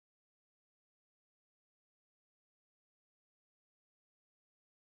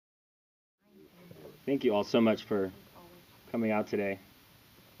Thank you all so much for coming out today.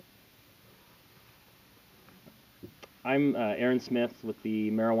 I'm Aaron Smith with the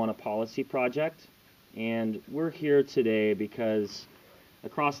Marijuana Policy Project, and we're here today because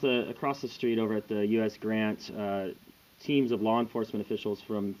across the street over at the U.S. Grant, teams of law enforcement officials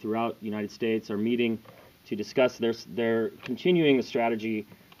from throughout the United States are meeting to discuss their continuing the strategy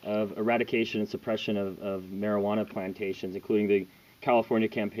of eradication and suppression of marijuana plantations, including the California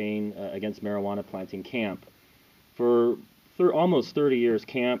campaign against marijuana planting CAMP. For almost 30 years,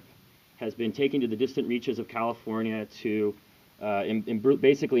 CAMP has been taken to the distant reaches of California to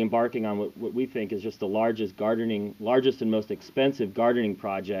basically embarking on what we think is just the largest and most expensive gardening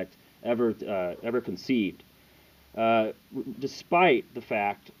project ever conceived. Despite the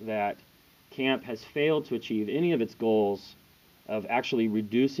fact that CAMP has failed to achieve any of its goals of actually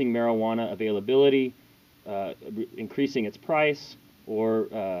reducing marijuana availability, increasing its price, or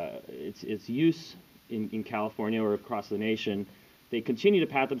its use in California or across the nation, they continue to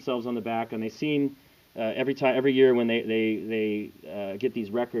pat themselves on the back, and they seem every year when they get these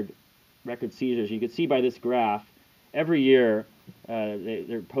record seizures. You can see by this graph, every year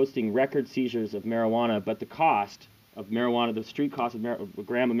they're posting record seizures of marijuana, but the cost of marijuana, the street cost of a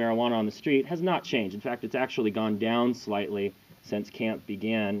gram of marijuana on the street has not changed. In fact, it's actually gone down slightly since CAMP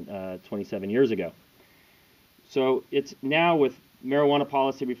began 27 years ago. So it's now with marijuana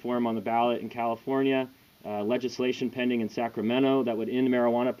policy reform on the ballot in California, legislation pending in Sacramento that would end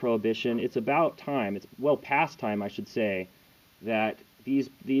marijuana prohibition. It's about time, it's well past time, I should say, that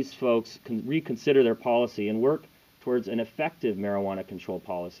these folks can reconsider their policy and work towards an effective marijuana control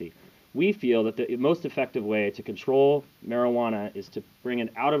policy. We feel that the most effective way to control marijuana is to bring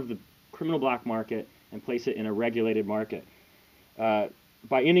it out of the criminal black market and place it in a regulated market.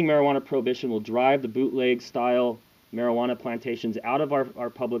 By ending marijuana prohibition, we'll drive the bootleg-style marijuana plantations out of our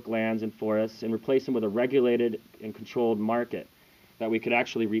public lands and forests and replace them with a regulated and controlled market that we could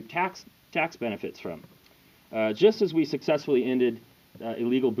actually reap tax benefits from. Just as we successfully ended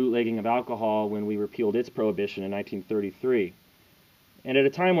illegal bootlegging of alcohol when we repealed its prohibition in 1933. And at a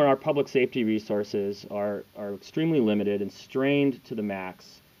time when our public safety resources are extremely limited and strained to the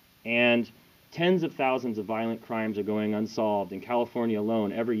max, and tens of thousands of violent crimes are going unsolved in California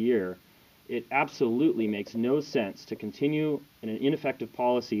alone every year, it absolutely makes no sense to continue in an ineffective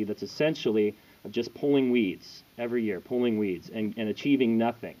policy that's essentially of just pulling weeds every year, and achieving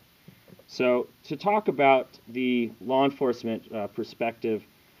nothing. So to talk about the law enforcement perspective,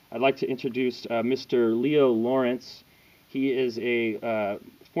 I'd like to introduce Mr. Leo Lawrence. He is a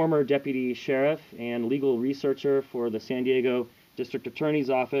former deputy sheriff and legal researcher for the San Diego District Attorney's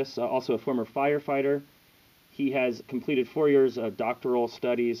Office, also a former firefighter. He has completed 4 years of doctoral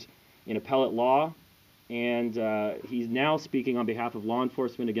studies in appellate law, and he's now speaking on behalf of Law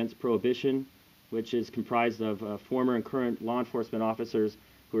Enforcement Against Prohibition, which is comprised of former and current law enforcement officers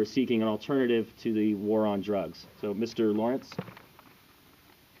who are seeking an alternative to the war on drugs. So, Mr. Lawrence.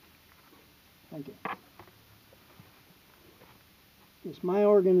 Thank you. Yes, my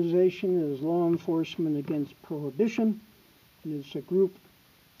organization is Law Enforcement Against Prohibition, and it's a group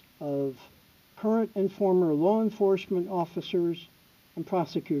of current and former law enforcement officers and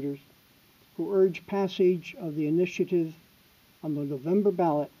prosecutors who urge passage of the initiative on the November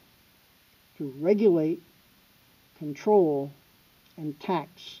ballot to regulate, control, and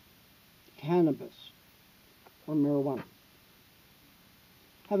tax cannabis or marijuana.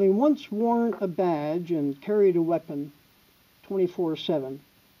 Having once worn a badge and carried a weapon 24/7,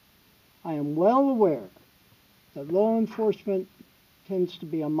 I am well aware that law enforcement tends to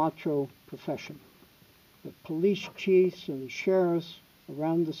be a macho profession, with police chiefs and sheriffs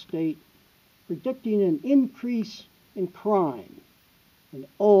around the state predicting an increase in crime and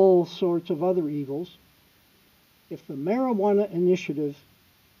all sorts of other evils if the marijuana initiative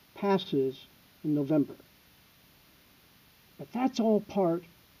passes in November. But that's all part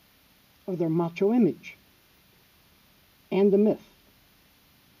of their macho image and the myth.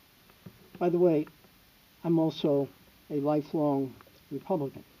 By the way, I'm also a lifelong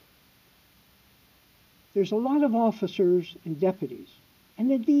Republican. There's a lot of officers and deputies, and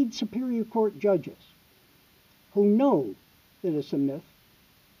indeed Superior Court judges, who know that it's a myth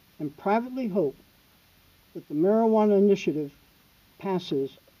and privately hope that the marijuana initiative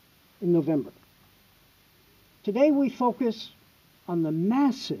passes in November. Today we focus on the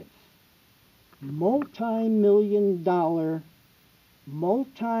massive, multi-million-dollar,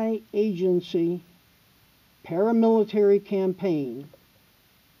 multi-agency paramilitary campaign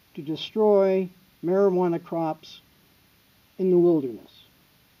to destroy marijuana crops in the wilderness.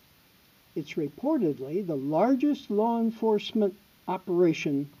 It's reportedly the largest law enforcement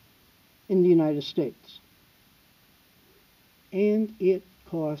operation in the United States. And it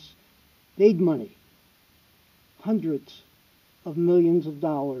costs big money, hundreds of millions of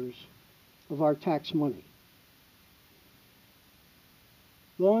dollars of our tax money.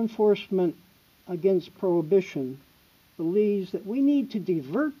 Law enforcement against prohibition believes that we need to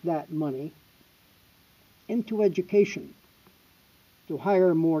divert that money into education, to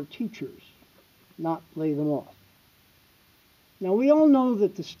hire more teachers, not lay them off. Now, we all know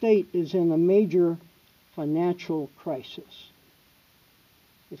that the state is in a major financial crisis.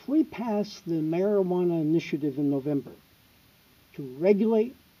 If we pass the marijuana initiative in November to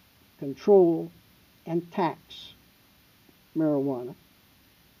regulate, control, and tax marijuana,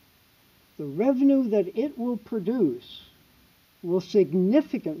 the revenue that it will produce will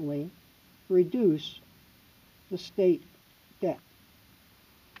significantly reduce the state debt.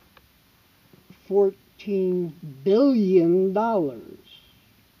 $14 billion.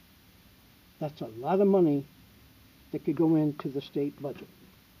 That's a lot of money that could go into the state budget.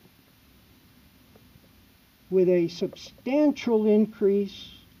 With a substantial increase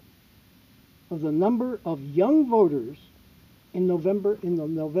of the number of young voters in the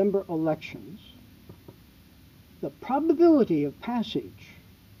November elections, the probability of passage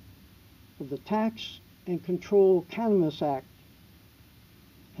of the Tax and Control Cannabis Act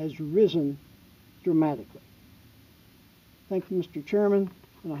has risen dramatically. Thank you, Mr. Chairman,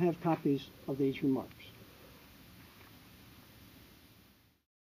 and I have copies of these remarks.